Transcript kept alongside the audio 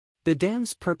The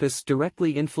dam's purpose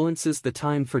directly influences the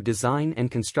time for design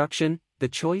and construction, the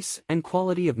choice and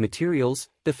quality of materials,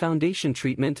 the foundation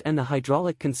treatment and the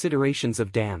hydraulic considerations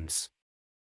of dams.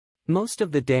 Most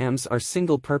of the dams are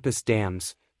single-purpose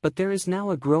dams, but there is now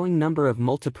a growing number of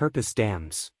multipurpose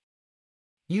dams.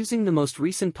 Using the most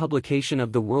recent publication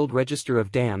of the World Register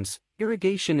of Dams,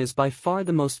 irrigation is by far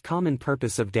the most common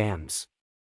purpose of dams.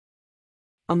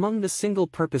 Among the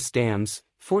single-purpose dams,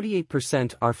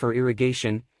 48% are for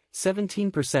irrigation,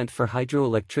 17% for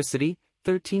hydroelectricity,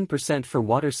 13% for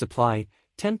water supply,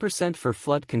 10% for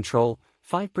flood control,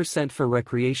 5% for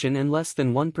recreation and less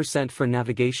than 1% for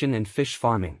navigation and fish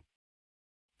farming.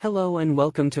 Hello and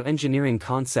welcome to Engineering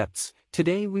Concepts.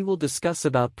 Today we will discuss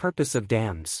about purpose of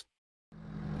dams.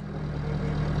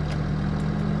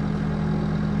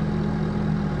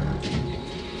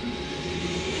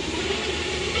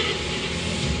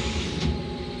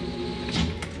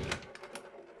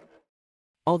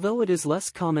 Although it is less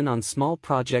common on small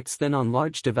projects than on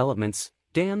large developments,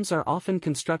 dams are often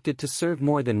constructed to serve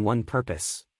more than one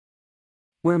purpose.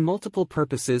 Where multiple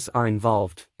purposes are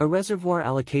involved, a reservoir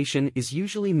allocation is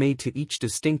usually made to each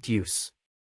distinct use.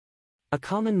 A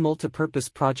common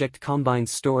multipurpose project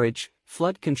combines storage,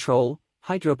 flood control,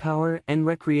 hydropower, and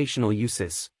recreational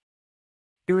uses.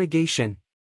 Irrigation.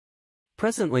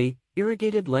 Presently,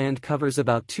 irrigated land covers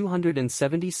about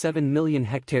 277 million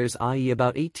hectares, i.e.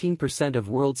 about 18% of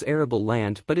world's arable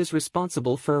land, but is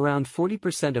responsible for around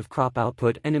 40% of crop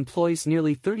output and employs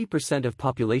nearly 30% of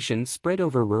population spread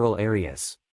over rural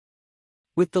areas.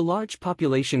 With the large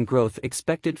population growth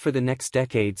expected for the next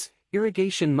decades,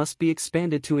 irrigation must be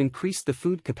expanded to increase the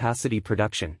food capacity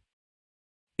production.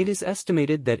 It is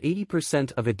estimated that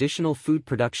 80% of additional food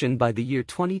production by the year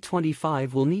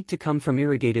 2025 will need to come from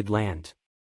irrigated land.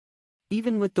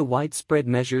 Even with the widespread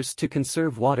measures to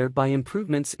conserve water by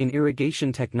improvements in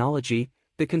irrigation technology,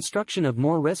 the construction of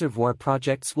more reservoir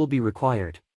projects will be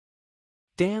required.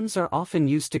 Dams are often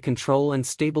used to control and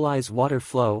stabilize water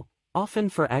flow, often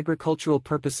for agricultural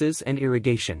purposes and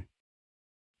irrigation.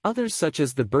 Others such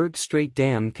as the Berg Strait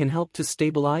Dam can help to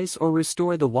stabilize or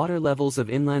restore the water levels of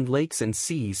inland lakes and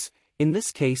seas, in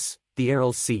this case, the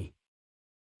Aral Sea.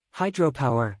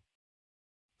 Hydropower.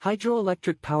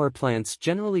 Hydroelectric power plants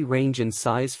generally range in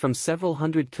size from several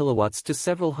hundred kilowatts to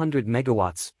several hundred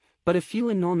megawatts, but a few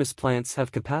enormous plants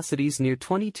have capacities near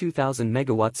 22,000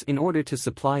 megawatts in order to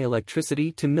supply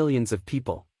electricity to millions of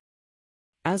people.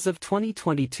 As of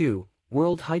 2022,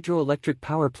 world hydroelectric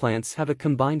power plants have a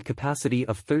combined capacity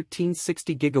of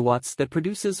 1360 gigawatts that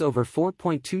produces over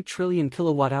 4.2 trillion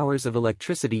kilowatt-hours of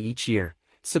electricity each year,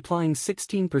 supplying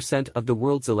 16% of the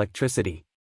world's electricity.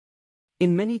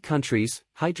 In many countries,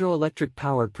 hydroelectric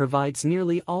power provides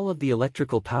nearly all of the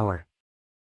electrical power.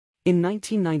 In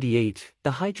 1998,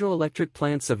 the hydroelectric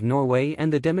plants of Norway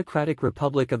and the Democratic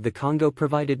Republic of the Congo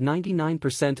provided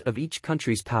 99% of each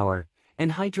country's power,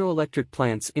 and hydroelectric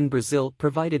plants in Brazil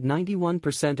provided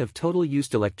 91% of total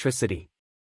used electricity.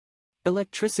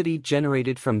 Electricity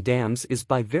generated from dams is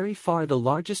by very far the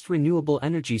largest renewable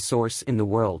energy source in the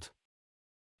world.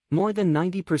 More than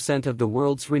 90% of the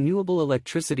world's renewable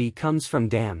electricity comes from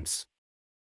dams.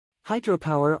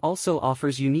 Hydropower also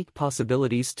offers unique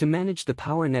possibilities to manage the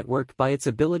power network by its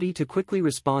ability to quickly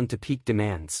respond to peak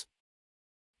demands.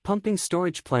 Pumping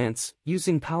storage plants,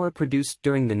 using power produced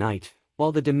during the night,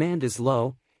 while the demand is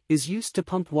low, is used to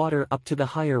pump water up to the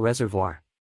higher reservoir.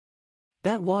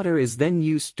 That water is then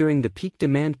used during the peak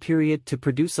demand period to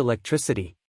produce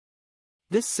electricity.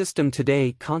 This system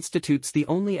today constitutes the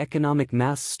only economic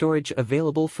mass storage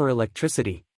available for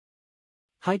electricity.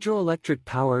 Hydroelectric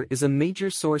power is a major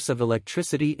source of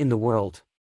electricity in the world.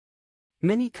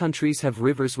 Many countries have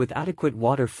rivers with adequate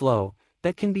water flow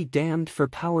that can be dammed for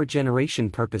power generation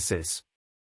purposes.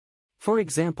 For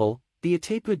example, the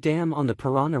Itaipu Dam on the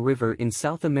Parana River in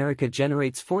South America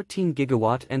generates 14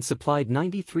 gigawatt and supplied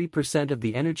 93% of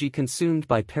the energy consumed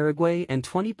by Paraguay and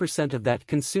 20% of that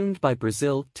consumed by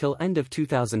Brazil till end of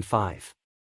 2005.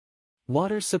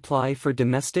 Water supply for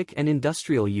domestic and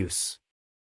industrial use.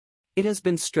 It has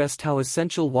been stressed how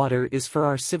essential water is for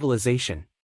our civilization.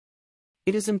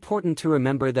 It is important to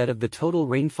remember that of the total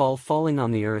rainfall falling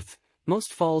on the earth,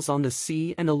 most falls on the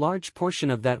sea and a large portion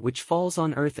of that which falls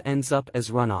on earth ends up as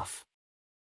runoff.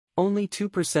 Only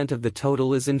 2% of the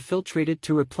total is infiltrated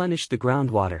to replenish the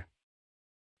groundwater.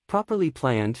 Properly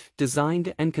planned,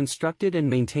 designed and constructed and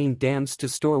maintained dams to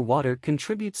store water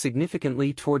contribute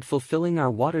significantly toward fulfilling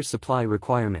our water supply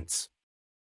requirements.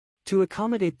 To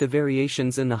accommodate the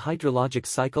variations in the hydrologic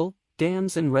cycle,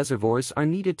 dams and reservoirs are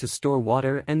needed to store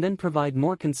water and then provide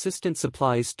more consistent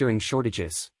supplies during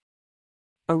shortages.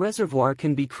 A reservoir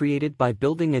can be created by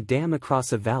building a dam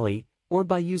across a valley, or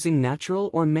by using natural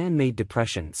or man-made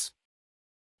depressions.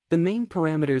 The main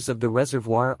parameters of the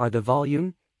reservoir are the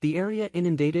volume, the area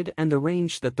inundated, and the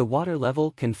range that the water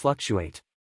level can fluctuate.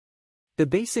 The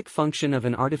basic function of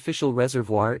an artificial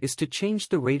reservoir is to change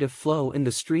the rate of flow in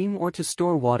the stream or to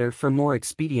store water for more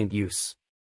expedient use.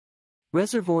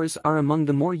 Reservoirs are among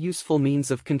the more useful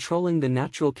means of controlling the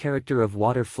natural character of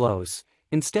water flows,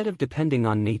 instead of depending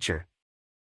on nature.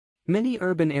 Many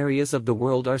urban areas of the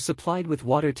world are supplied with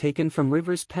water taken from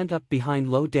rivers pent up behind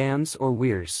low dams or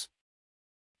weirs.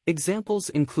 Examples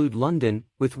include London,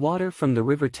 with water from the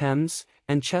River Thames,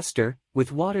 and Chester,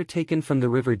 with water taken from the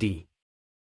River Dee.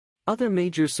 Other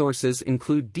major sources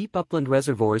include deep upland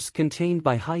reservoirs contained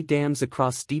by high dams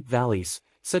across deep valleys,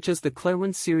 such as the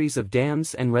Clairwyn series of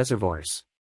dams and reservoirs.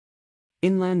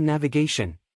 Inland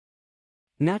navigation.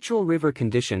 Natural river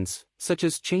conditions, such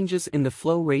as changes in the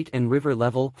flow rate and river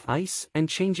level, ice, and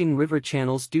changing river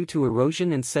channels due to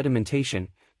erosion and sedimentation,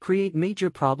 create major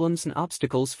problems and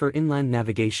obstacles for inland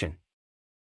navigation.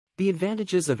 The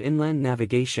advantages of inland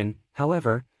navigation,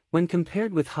 however, when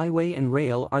compared with highway and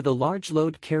rail, are the large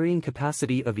load carrying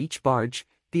capacity of each barge,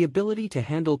 the ability to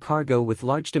handle cargo with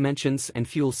large dimensions, and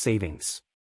fuel savings.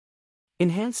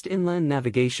 Enhanced inland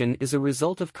navigation is a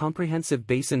result of comprehensive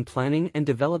basin planning and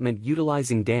development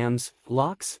utilizing dams,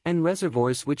 locks, and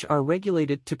reservoirs which are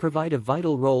regulated to provide a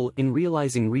vital role in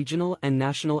realizing regional and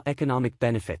national economic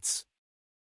benefits.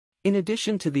 In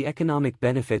addition to the economic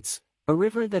benefits, a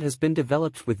river that has been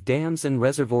developed with dams and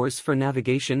reservoirs for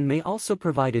navigation may also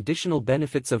provide additional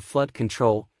benefits of flood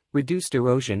control, reduced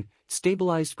erosion,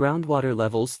 stabilized groundwater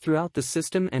levels throughout the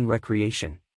system, and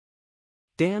recreation.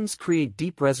 Dams create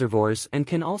deep reservoirs and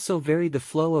can also vary the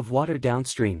flow of water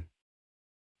downstream.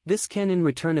 This can in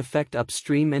return affect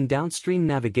upstream and downstream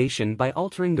navigation by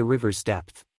altering the river's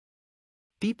depth.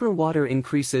 Deeper water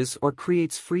increases or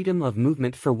creates freedom of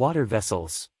movement for water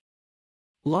vessels.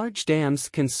 Large dams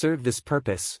can serve this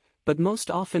purpose, but most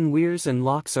often weirs and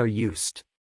locks are used.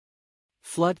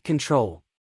 Flood control.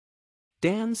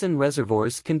 Dams and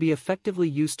reservoirs can be effectively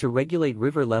used to regulate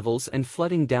river levels and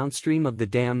flooding downstream of the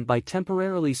dam by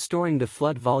temporarily storing the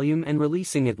flood volume and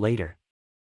releasing it later.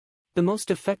 The most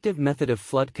effective method of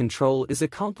flood control is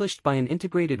accomplished by an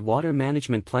integrated water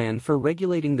management plan for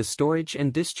regulating the storage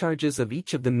and discharges of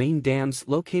each of the main dams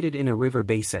located in a river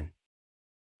basin.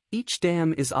 Each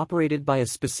dam is operated by a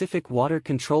specific water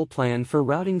control plan for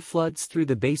routing floods through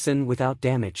the basin without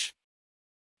damage.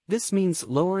 This means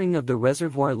lowering of the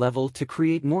reservoir level to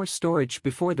create more storage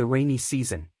before the rainy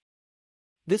season.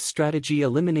 This strategy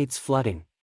eliminates flooding.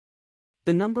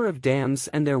 The number of dams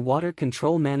and their water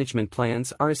control management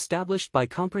plans are established by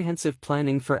comprehensive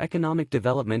planning for economic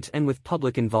development and with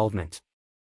public involvement.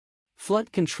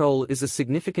 Flood control is a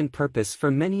significant purpose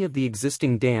for many of the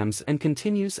existing dams and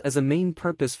continues as a main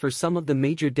purpose for some of the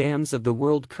major dams of the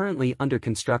world currently under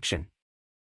construction.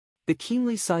 The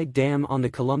Keenly Side Dam on the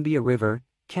Columbia River,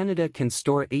 Canada, can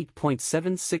store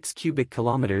 8.76 cubic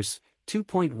kilometers,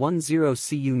 2.10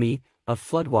 cu-mi, of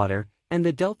floodwater, and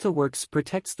the Delta Works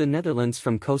protects the Netherlands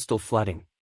from coastal flooding.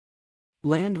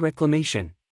 Land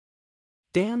reclamation.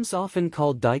 Dams, often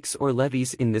called dikes or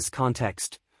levees in this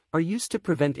context, are used to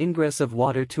prevent ingress of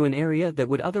water to an area that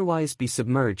would otherwise be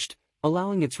submerged,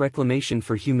 allowing its reclamation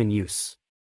for human use.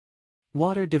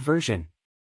 Water diversion.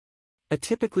 A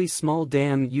typically small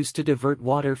dam used to divert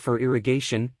water for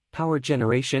irrigation, power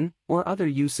generation, or other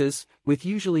uses, with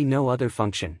usually no other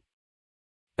function.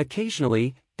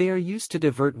 Occasionally, they are used to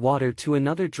divert water to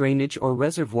another drainage or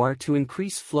reservoir to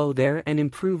increase flow there and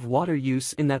improve water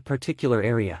use in that particular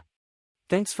area.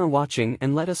 Thanks for watching,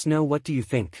 and let us know what do you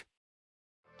think.